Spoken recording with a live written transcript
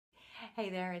Hey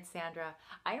there, it's Sandra.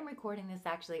 I am recording this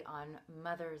actually on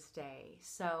Mother's Day.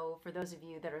 So, for those of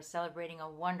you that are celebrating a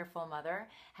wonderful mother,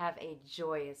 have a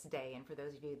joyous day. And for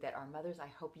those of you that are mothers, I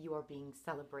hope you are being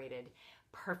celebrated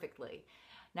perfectly.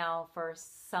 Now, for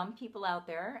some people out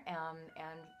there,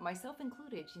 and myself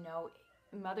included,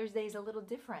 Mother's Day is a little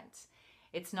different.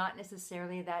 It's not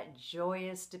necessarily that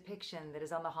joyous depiction that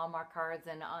is on the Hallmark cards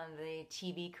and on the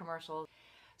TV commercials.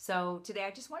 So today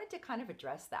I just wanted to kind of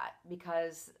address that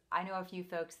because I know a few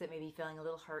folks that may be feeling a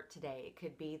little hurt today. It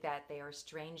could be that they are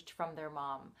estranged from their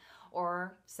mom,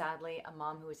 or sadly, a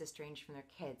mom who is estranged from their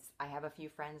kids. I have a few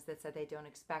friends that said they don't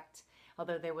expect,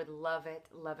 although they would love it,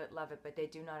 love it, love it, but they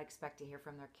do not expect to hear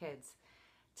from their kids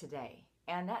today.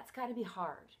 And that's got to be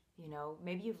hard.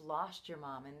 Maybe you've lost your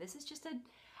mom, and this is just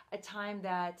a time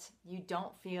that you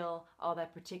don't feel all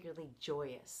that particularly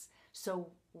joyous.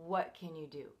 So what can you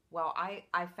do? Well, I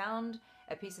found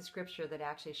a piece of scripture that I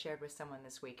actually shared with someone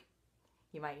this week.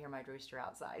 You might hear my rooster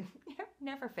outside.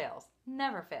 Never fails,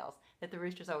 never fails that the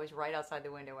rooster's always right outside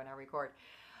the window when I record.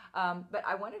 But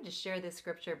I wanted to share this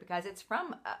scripture because it's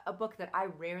from a book that I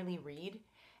rarely read.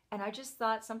 And I just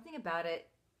thought something about it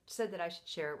said that I should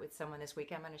share it with someone this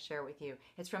week. I'm going to share it with you.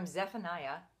 It's from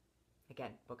Zephaniah.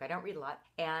 Again, book I don't read a lot.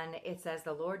 And it says,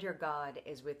 "The Lord your God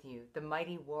is with you, the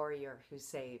mighty warrior who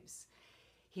saves.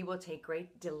 He will take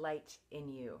great delight in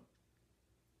you.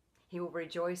 He will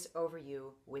rejoice over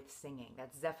you with singing."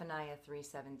 That's Zephaniah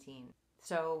 3:17.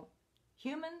 So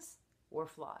humans were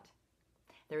flawed.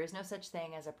 There is no such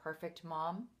thing as a perfect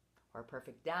mom or a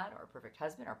perfect dad or a perfect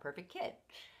husband or a perfect kid.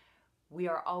 We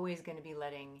are always going to be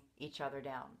letting each other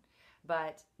down.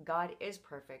 But God is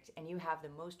perfect, and you have the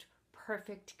most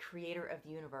perfect creator of the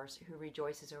universe who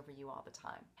rejoices over you all the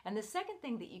time. And the second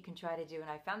thing that you can try to do, and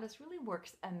I found this really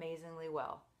works amazingly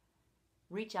well,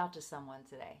 reach out to someone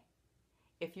today.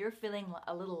 If you're feeling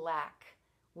a little lack,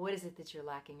 what is it that you're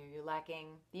lacking? Are you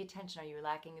lacking the attention? Are you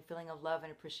lacking a feeling of love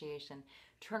and appreciation?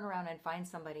 Turn around and find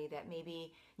somebody that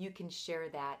maybe you can share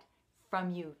that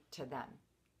from you to them,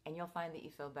 and you'll find that you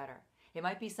feel better. It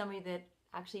might be somebody that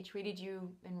actually treated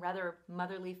you in rather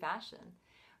motherly fashion.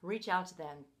 Reach out to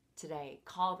them today,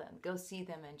 call them, go see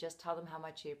them, and just tell them how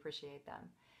much you appreciate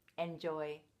them.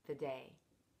 Enjoy the day.